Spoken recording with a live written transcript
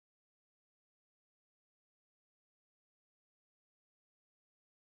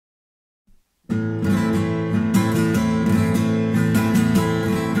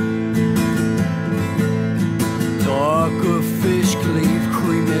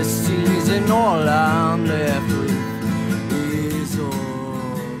no land left with breeze or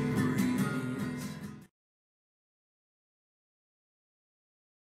breeze.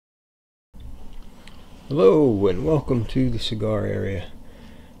 Hello and welcome to the cigar area.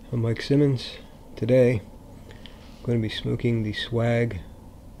 I'm Mike Simmons. Today I'm going to be smoking the Swag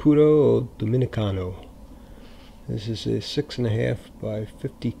Puro Dominicano. This is a 6.5 by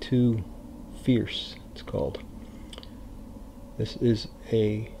 52 Fierce, it's called. This is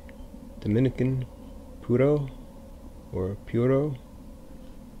a Dominican Puro or Puro.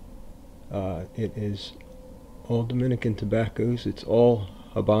 It is all Dominican tobaccos. It's all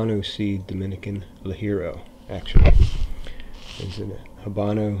Habano seed Dominican Ligero, actually. It's a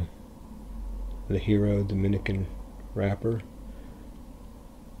Habano Ligero Dominican wrapper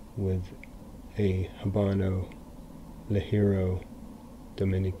with a Habano Ligero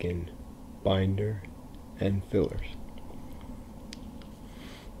Dominican binder and fillers.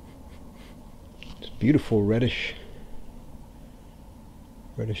 It's a beautiful reddish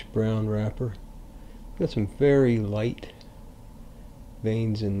brown wrapper. Got some very light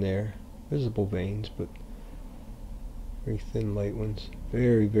veins in there, visible veins, but very thin, light ones.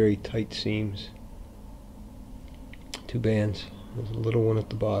 Very, very tight seams. Two bands. There's a little one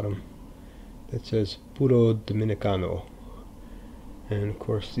at the bottom that says Puro Dominicano, and of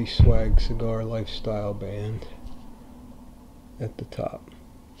course the Swag Cigar Lifestyle band at the top.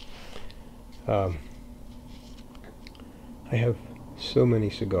 I have so many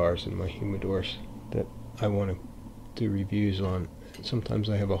cigars in my humidors that I want to do reviews on. Sometimes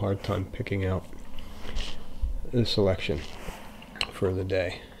I have a hard time picking out the selection for the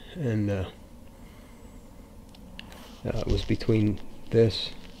day, and it was between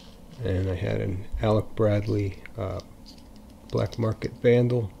this and I had an Alec Bradley Black Market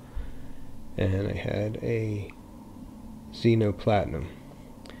Vandal, and I had a Xeno Platinum.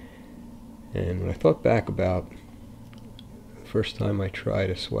 And when I thought back about the first time I tried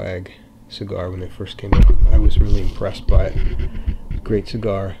a Swag cigar when they first came out, I was really impressed by it. Great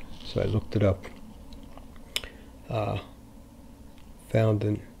cigar, so I looked it up, found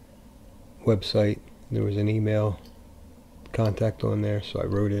a website. There was an email contact on there, so I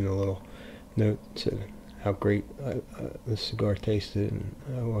wrote in a little note that said how great this cigar tasted and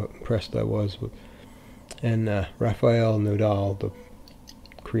how impressed I was with. And Rafael Nodal, the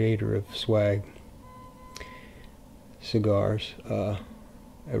creator of Swag cigars,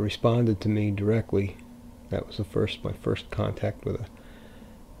 responded to me directly. That was my first contact with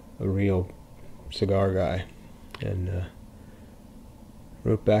a real cigar guy, and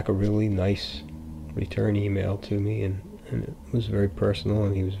wrote back a really nice return email to me, and it was very personal,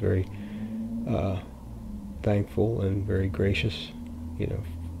 and he was very thankful and very gracious,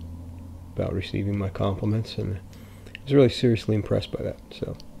 about receiving my compliments, and I was really seriously impressed by that.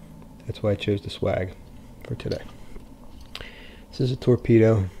 So that's why I chose the Swag for today. This is a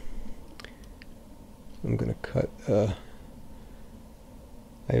torpedo. I'm going to cut, I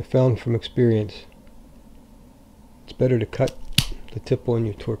have found from experience, it's better to cut the tip on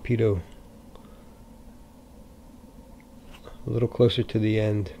your torpedo a little closer to the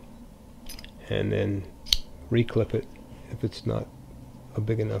end and then reclip it if it's not a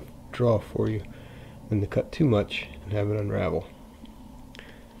big enough draw for you, than to cut too much and have it unravel.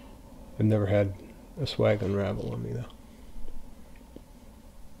 I've never had a Swag unravel on me though.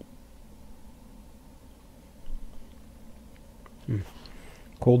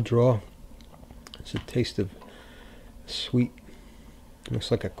 Cold draw. It's a taste of sweet, looks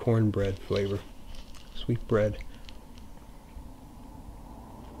like a cornbread flavor, sweet bread.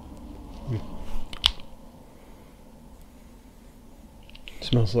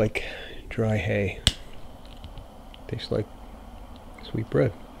 Smells like dry hay. Tastes like sweet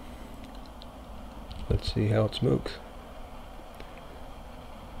bread. Let's see how it smokes.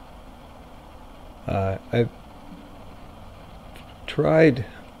 I've tried,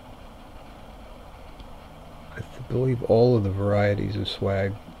 I believe, all of the varieties of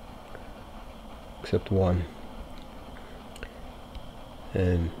Swag except one,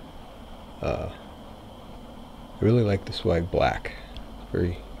 and I really like the Swag Black. It's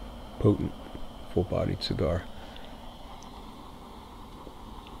very potent, full-bodied cigar.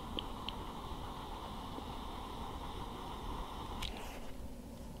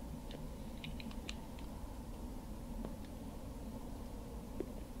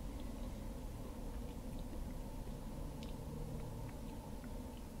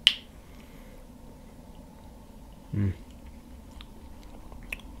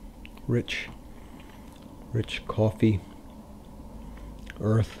 Rich coffee,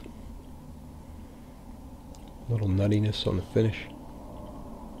 earth, a little nuttiness on the finish.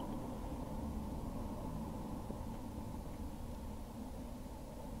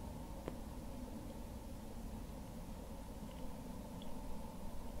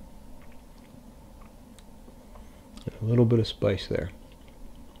 A little bit of spice there.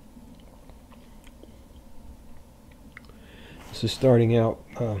 This is starting out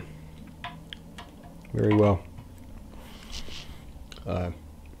very well. I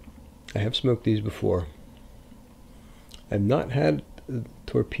have smoked these before. I've not had a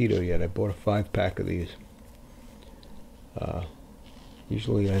Torpedo yet. I bought a 5-pack of these.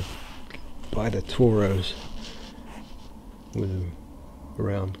 Usually I buy the Toros with a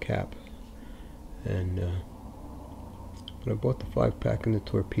round cap, and but I bought the 5-pack in the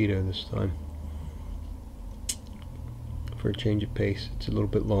Torpedo this time for a change of pace. It's a little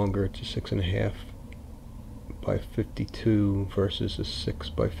bit longer. It's a 6.5 by 52 versus a 6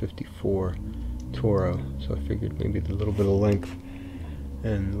 by 54 Toro, so I figured maybe a little bit of length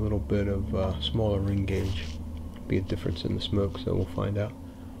and a little bit of smaller ring gauge be a difference in the smoke, so we'll find out.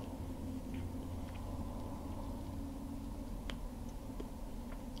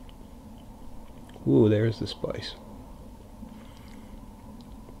 Ooh, there's the spice.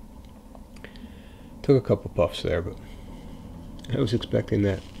 Took a couple puffs there, but I was expecting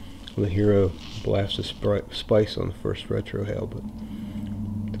that with a Hero blast of spice on the first retro hail, but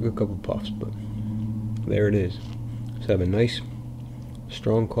took a couple puffs, but there it is. It's have a nice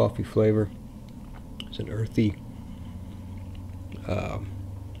strong coffee flavor. It's an earthy,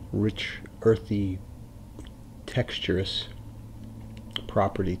 rich, earthy, texturous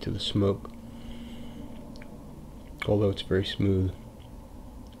property to the smoke, although it's very smooth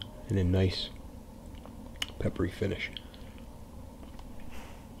and a nice peppery finish.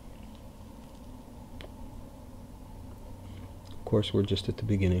 Of course, we're just at the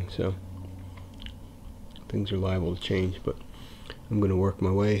beginning, so things are liable to change, but I'm going to work my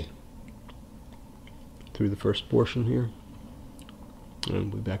way through the first portion here,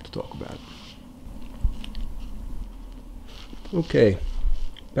 and we'll be back to talk about it. Okay,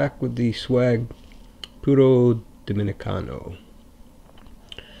 back with the Swag Puro Dominicano.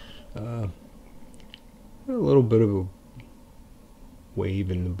 A little bit of a wave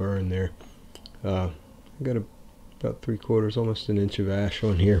in the burn there. I got about 3/4, almost an inch of ash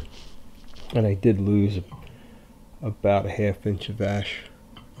on here, and I did lose about a 1/2 inch of ash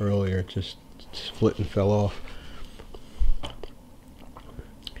earlier. It just split and fell off.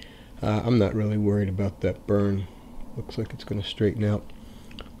 I'm not really worried about that burn. Looks like it's going to straighten out.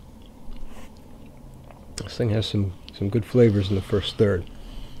 This thing has some good flavors in the first third.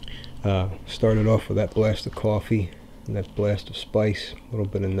 Started off with that blast of coffee and that blast of spice, a little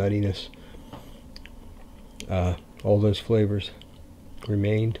bit of nuttiness. All those flavors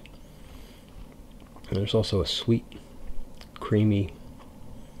remained. And there's also a sweet, creamy,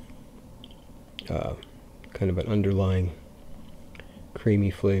 kind of an underlying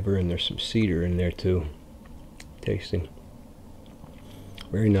creamy flavor, and there's some cedar in there too. Tasting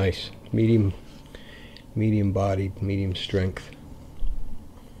very nice, medium bodied, medium strength.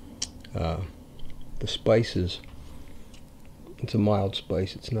 The spices, it's a mild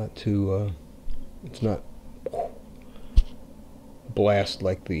spice. It's not too it's not blast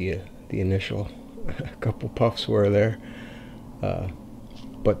like the initial couple puffs were there,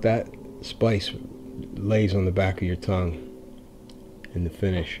 but that spice lays on the back of your tongue in the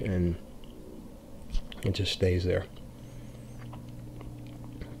finish, and it just stays there.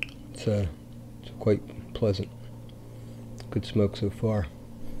 It's quite pleasant. Good smoke so far.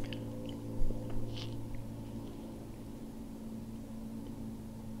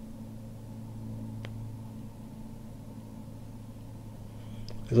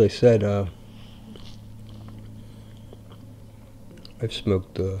 As I said, I've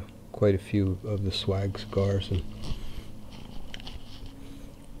smoked quite a few of the Swag cigars, and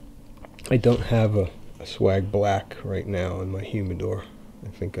I don't have a Swag Black right now in my humidor. I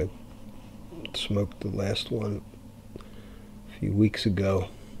think I smoked the last one a few weeks ago,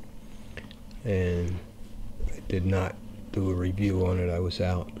 and I did not do a review on it. I was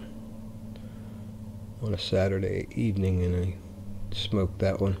out on a Saturday evening and I smoked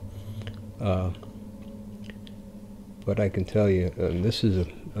that one. But I can tell you, this is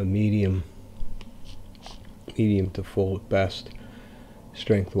a medium to full at best,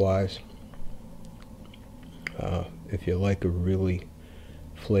 strength-wise. If you like a really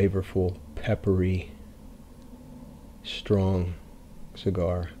flavorful, peppery, strong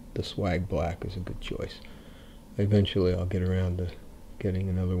cigar, the Swag Black is a good choice. Eventually I'll get around to getting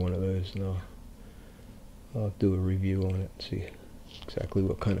another one of those, and I'll do a review on it and see exactly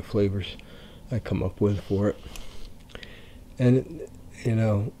what kind of flavors I come up with for it. And you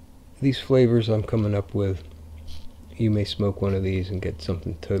know, these flavors I'm coming up with, you may smoke one of these and get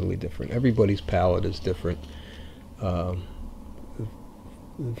something totally different. Everybody's palate is different.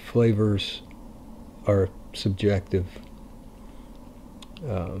 Flavors are subjective.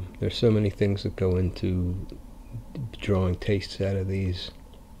 There's so many things that go into drawing tastes out of these,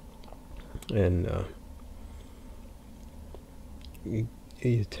 and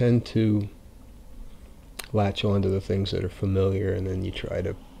you tend to latch onto the things that are familiar, and then you try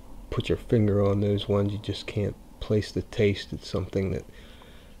to put your finger on those ones. You just can't place the taste. It's something that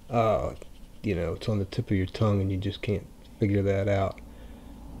it's on the tip of your tongue, and you just can't figure that out.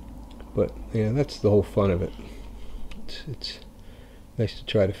 But that's the whole fun of it. It's nice to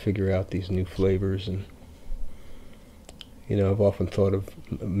try to figure out these new flavors, and I've often thought of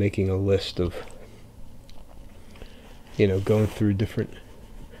making a list of going through different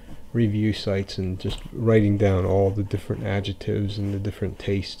review sites and just writing down all the different adjectives and the different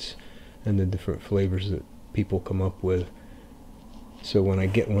tastes and the different flavors that people come up with. So when I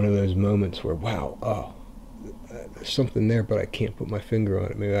get one of those moments where, wow, there's something there, but I can't put my finger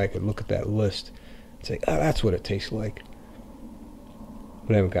on it, maybe I could look at that list and say, that's what it tastes like.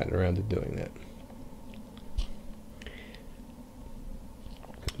 But I haven't gotten around to doing that.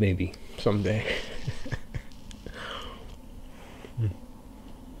 Maybe someday.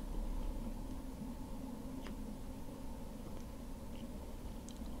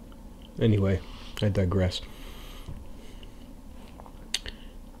 Anyway, I digress.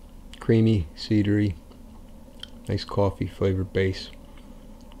 Creamy, cedary, nice coffee flavored base,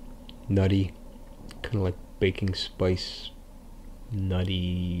 nutty, kind of like baking spice,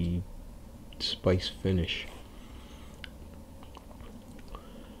 nutty spice finish.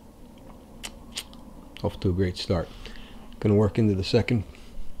 Off to a great start. Gonna work into the second,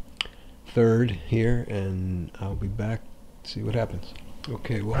 third here, and I'll be back to see what happens.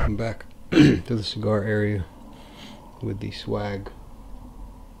 Okay, welcome back to the cigar area with the swag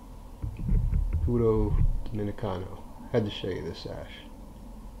Puro Dominicano. Had to show you this ash.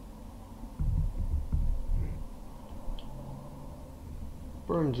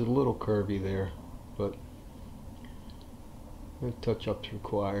 Burn's a little curvy there, but a touch-up's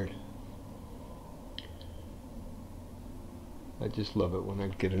required. I just love it when I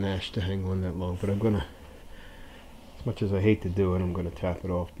get an ash to hang on that long, but I'm gonna, as much as I hate to do it, I'm gonna tap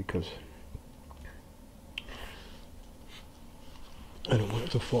it off because I don't want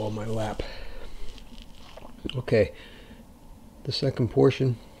it to fall in my lap. Okay, the second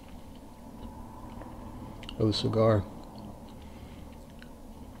portion of the cigar,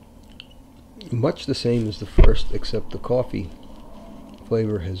 much the same as the first, except the coffee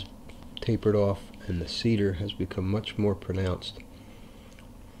flavor has tapered off and the cedar has become much more pronounced,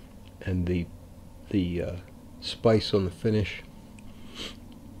 and the spice on the finish,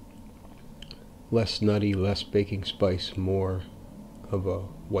 less nutty, less baking spice, more of a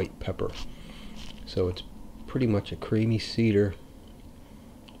white pepper. So it's pretty much a creamy cedar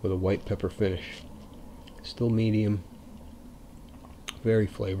with a white pepper finish. Still medium, very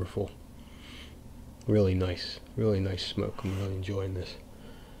flavorful, really nice smoke. I'm really enjoying this.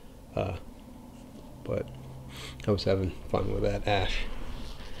 But I was having fun with that ash,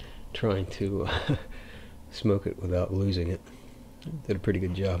 trying to smoke it without losing it. Did a pretty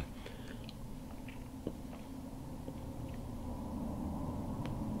good job.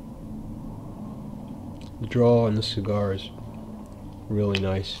 The draw on the cigar is really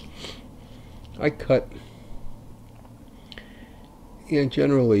nice. I cut,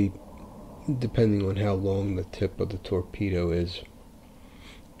 generally, depending on how long the tip of the torpedo is,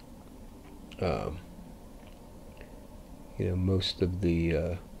 most of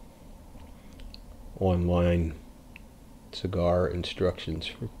the online cigar instructions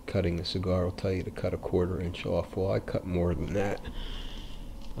for cutting a cigar will tell you to cut a 1/4 inch off. Well, I cut more than that.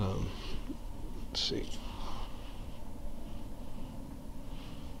 Let's see.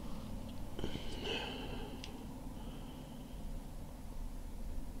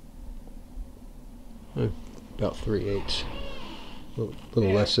 About 3/8, a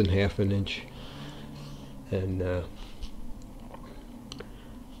little less than 1/2 inch, and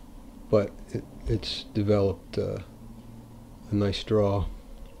but it's developed a nice draw,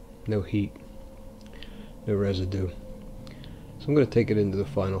 no heat, no residue. So I'm going to take it into the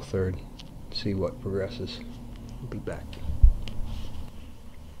final third, see what progresses. I'll be back.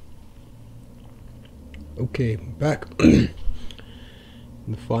 Okay, back in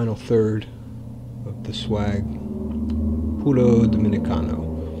the final third of the swag Puro Dominicano.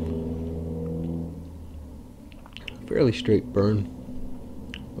 Fairly straight burn,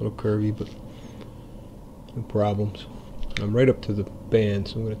 a little curvy, but no problems. I'm right up to the band,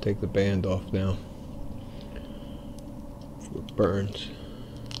 so I'm going to take the band off now for burns.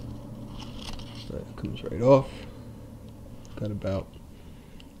 That comes right off. Got about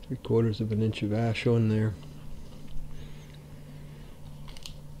 3/4 of an inch of ash on there.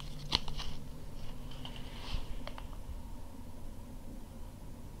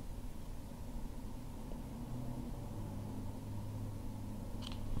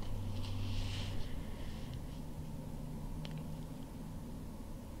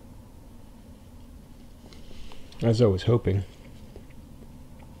 As I was hoping.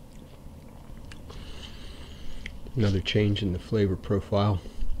 Another change in the flavor profile.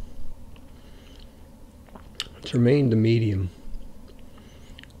 It's remained a medium.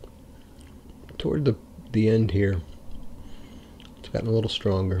 Toward the end here, it's gotten a little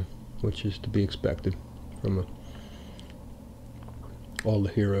stronger, which is to be expected from All the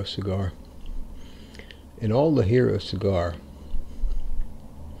Hero cigar. In All the Hero cigar,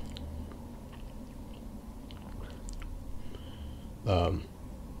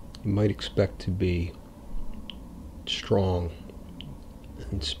 you might expect to be strong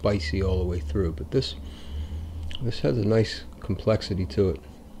and spicy all the way through, but this has a nice complexity to it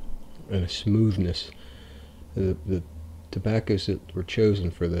and a smoothness. The tobaccos that were chosen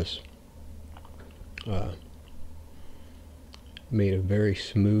for this made a very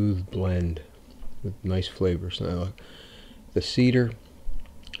smooth blend with nice flavors. Now, the cedar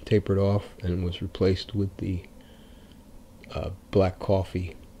tapered off and was replaced with the black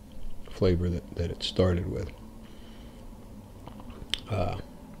coffee flavor that it started with.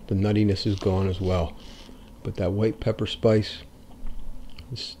 The nuttiness is gone as well, but that white pepper spice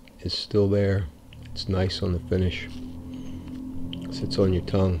is still there. It's nice on the finish. It sits on your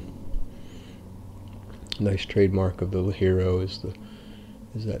tongue. Nice trademark of the Hero is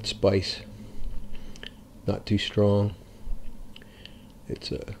that spice. Not too strong.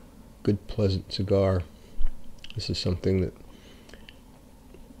 It's a good, pleasant cigar. This is something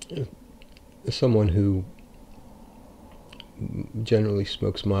that someone who generally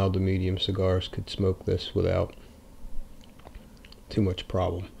smokes mild to medium cigars could smoke this without too much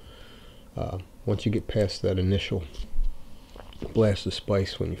problem. Once you get past that initial blast of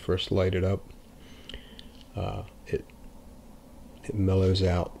spice when you first light it up, it mellows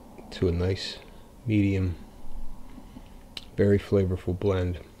out to a nice medium, very flavorful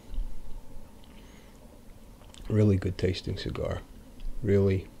blend. Really good tasting cigar.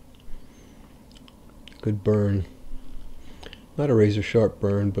 Really good burn. Not a razor sharp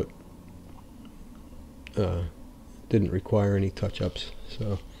burn, but didn't require any touch-ups,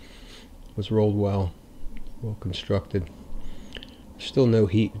 so was rolled well constructed. Still no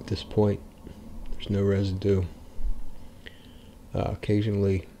heat at this point. There's no residue.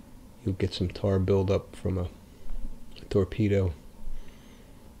 Occasionally you'll get some tar buildup from a torpedo,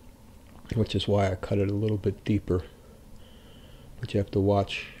 which is why I cut it a little bit deeper, but you have to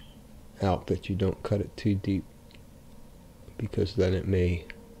watch out that you don't cut it too deep, because then it may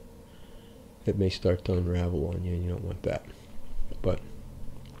start to unravel on you, and you don't want that. But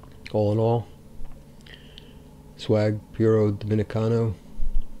all in all, Swag Puro Dominicano.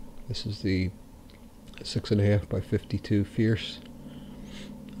 This is the 6.5 by 52 Fierce.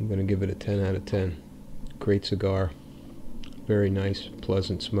 I'm going to give it a 10 out of 10. Great cigar. Very nice,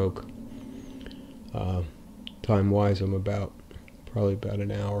 pleasant smoke. Time-wise, I'm probably about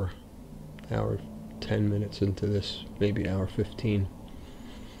an hour 10 minutes into this, maybe hour 15.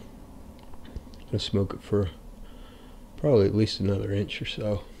 I'm going to smoke it for probably at least another inch or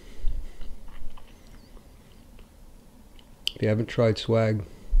so. If you haven't tried Swag,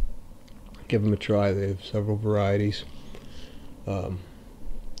 give them a try. They have several varieties.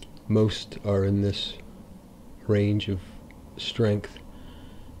 Most are in this range of strength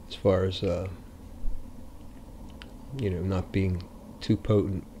as far as not being too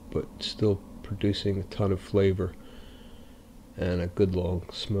potent, but still producing a ton of flavor and a good long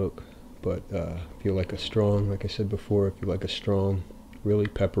smoke. But if you like a strong, like I said before, if you like a strong, really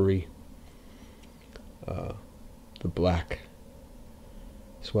peppery, the black,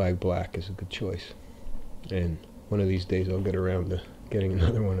 Swag Black is a good choice. And one of these days I'll get around to getting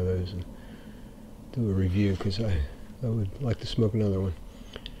another one of those and do a review, because I would like to smoke another one.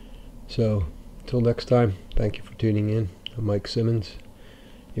 So until next time, thank you for tuning in. I'm Mike Simmons.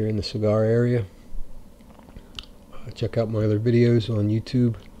 You're in the cigar area. Check out my other videos on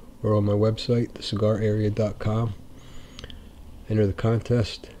YouTube or on my website, thecigararea.com. Enter the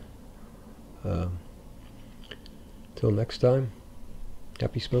contest. Till next time,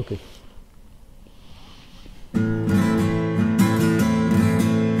 happy smoking.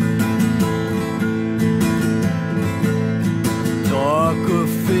 Darker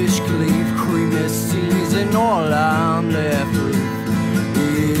fish cleave, creamy seas, and all I'm left with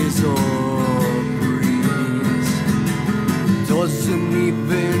is a breeze. wasn't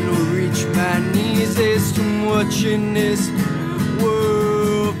even reach my knees. There's too much in this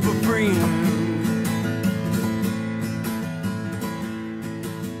world for free.